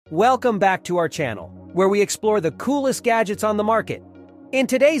Welcome back to our channel, where we explore the coolest gadgets on the market. In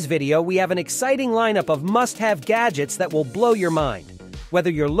today's video, we have an exciting lineup of must-have gadgets that will blow your mind. Whether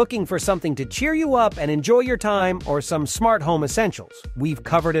you're looking for something to cheer you up and enjoy your time or some smart home essentials, we've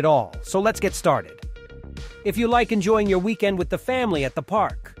covered it all, so let's get started. If you like enjoying your weekend with the family at the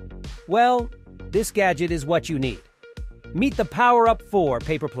park, well, this gadget is what you need. Meet the Power Up 4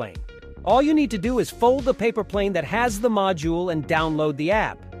 paper plane. All you need to do is fold the paper plane that has the module and download the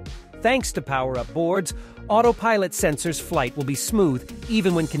app. Thanks to Power Up boards, autopilot sensors flight will be smooth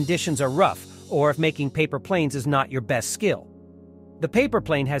even when conditions are rough or if making paper planes is not your best skill. The paper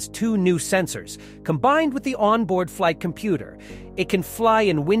plane has two new sensors. Combined with the onboard flight computer, it can fly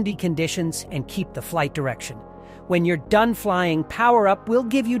in windy conditions and keep the flight direction. When you're done flying, Power Up will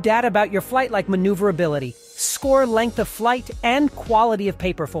give you data about your flight like maneuverability, score length of flight, and quality of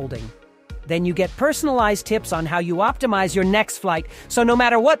paper folding. Then you get personalized tips on how you optimize your next flight, so no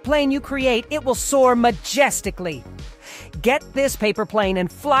matter what plane you create, it will soar majestically. Get this paper plane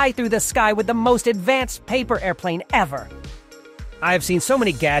and fly through the sky with the most advanced paper airplane ever. I have seen so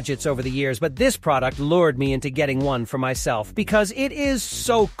many gadgets over the years, but this product lured me into getting one for myself because it is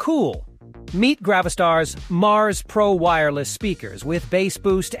so cool. Meet Gravistar's Mars Pro wireless speakers with bass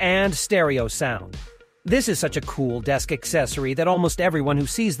boost and stereo sound. This is such a cool desk accessory that almost everyone who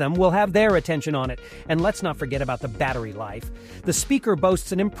sees them will have their attention on it. And let's not forget about the battery life. The speaker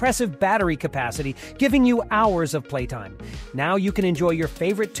boasts an impressive battery capacity, giving you hours of playtime. Now you can enjoy your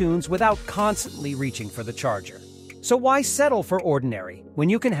favorite tunes without constantly reaching for the charger. So why settle for ordinary when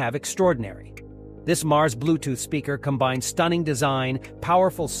you can have extraordinary? This Mars Bluetooth speaker combines stunning design,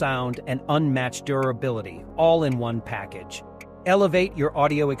 powerful sound, and unmatched durability, all in one package. Elevate your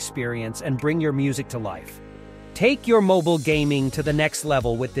audio experience and bring your music to life. Take your mobile gaming to the next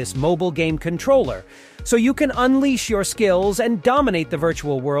level with this mobile game controller, so you can unleash your skills and dominate the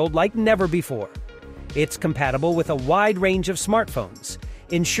virtual world like never before. It's compatible with a wide range of smartphones,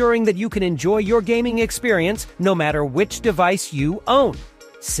 ensuring that you can enjoy your gaming experience no matter which device you own.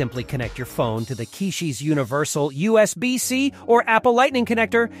 Simply connect your phone to the Kishi's Universal USB-C or Apple Lightning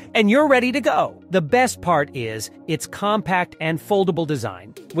connector, and you're ready to go. The best part is its compact and foldable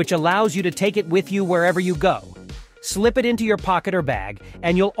design, which allows you to take it with you wherever you go. Slip it into your pocket or bag,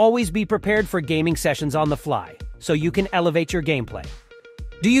 and you'll always be prepared for gaming sessions on the fly, so you can elevate your gameplay.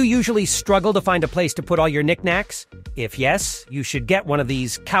 Do you usually struggle to find a place to put all your knickknacks? If yes, you should get one of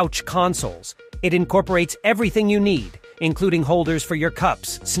these couch consoles. It incorporates everything you need, including holders for your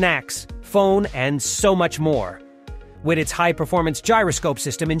cups, snacks, phone, and so much more. With its high-performance gyroscope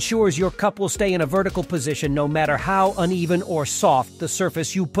system ensures your cup will stay in a vertical position no matter how uneven or soft the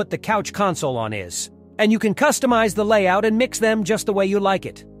surface you put the couch console on is. And you can customize the layout and mix them just the way you like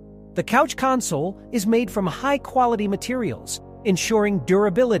it. The couch console is made from high-quality materials, ensuring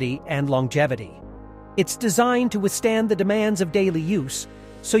durability and longevity. It's designed to withstand the demands of daily use,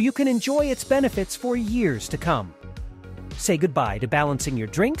 so you can enjoy its benefits for years to come. Say goodbye to balancing your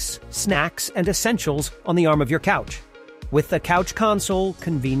drinks, snacks, and essentials on the arm of your couch. With the couch console,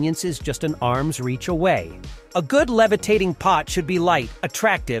 convenience is just an arm's reach away. A good levitating pot should be light,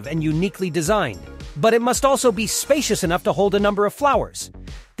 attractive, and uniquely designed, but it must also be spacious enough to hold a number of flowers.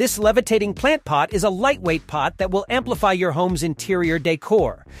 This levitating plant pot is a lightweight pot that will amplify your home's interior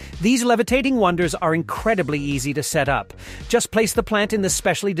decor. These levitating wonders are incredibly easy to set up. Just place the plant in the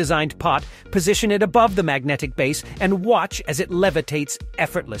specially designed pot, position it above the magnetic base, and watch as it levitates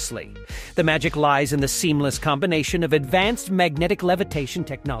effortlessly. The magic lies in the seamless combination of advanced magnetic levitation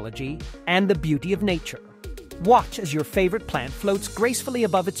technology and the beauty of nature. Watch as your favorite plant floats gracefully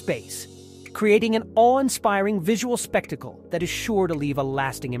above its base, creating an awe-inspiring visual spectacle that is sure to leave a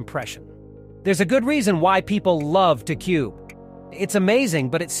lasting impression. There's a good reason why people love to cube. It's amazing,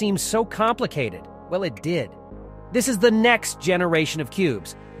 but it seems so complicated. Well, it did. This is the next generation of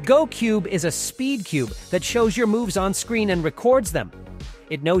cubes. GoCube is a speed cube that shows your moves on screen and records them.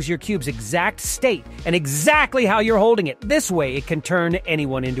 It knows your cube's exact state and exactly how you're holding it. This way, it can turn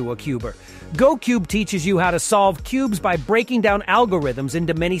anyone into a cuber. GoCube teaches you how to solve cubes by breaking down algorithms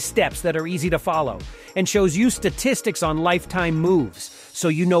into many steps that are easy to follow, and shows you statistics on lifetime moves, so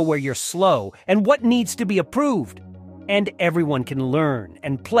you know where you're slow and what needs to be improved. And everyone can learn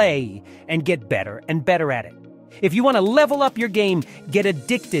and play and get better and better at it. If you want to level up your game, get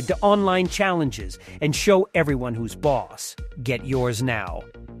addicted to online challenges, and show everyone who's boss, get yours now.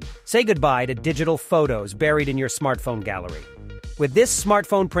 Say goodbye to digital photos buried in your smartphone gallery. With this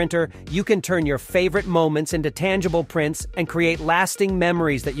smartphone printer, you can turn your favorite moments into tangible prints and create lasting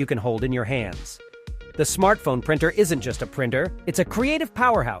memories that you can hold in your hands. The smartphone printer isn't just a printer, it's a creative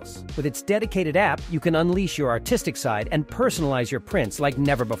powerhouse. With its dedicated app, you can unleash your artistic side and personalize your prints like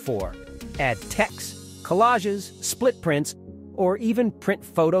never before. Add text, collages, split prints, or even print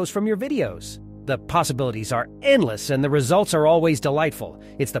photos from your videos. The possibilities are endless and the results are always delightful.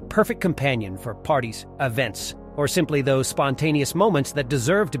 It's the perfect companion for parties, events, or simply those spontaneous moments that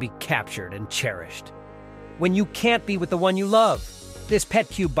deserve to be captured and cherished. When you can't be with the one you love, this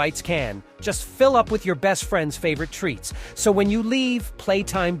PetCube Bites can. Just fill up with your best friend's favorite treats, so when you leave,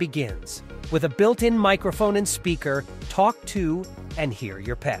 playtime begins. With a built-in microphone and speaker, talk to and hear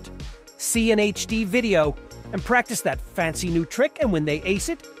your pet. See an HD video and practice that fancy new trick, and when they ace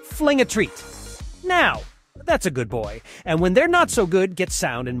it, fling a treat. Now, that's a good boy. And when they're not so good, get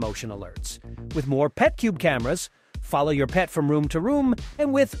sound and motion alerts. With more PetCube cameras, follow your pet from room to room,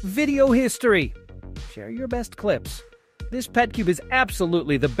 and with video history, share your best clips. This PetCube is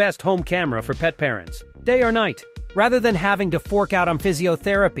absolutely the best home camera for pet parents, day or night. Rather than having to fork out on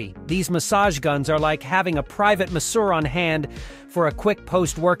physiotherapy, these massage guns are like having a private masseur on hand for a quick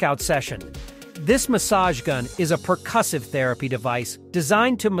post-workout session. This massage gun is a percussive therapy device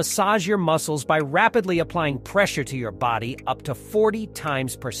designed to massage your muscles by rapidly applying pressure to your body up to 40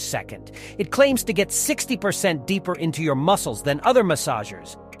 times per second. It claims to get 60% deeper into your muscles than other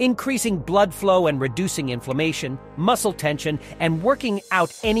massagers, increasing blood flow and reducing inflammation, muscle tension, and working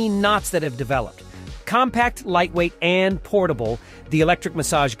out any knots that have developed. Compact, lightweight, and portable, the electric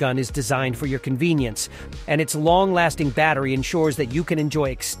massage gun is designed for your convenience, and its long-lasting battery ensures that you can enjoy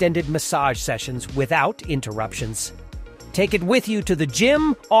extended massage sessions without interruptions. Take it with you to the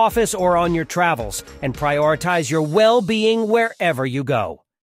gym, office, or on your travels, and prioritize your well-being wherever you go.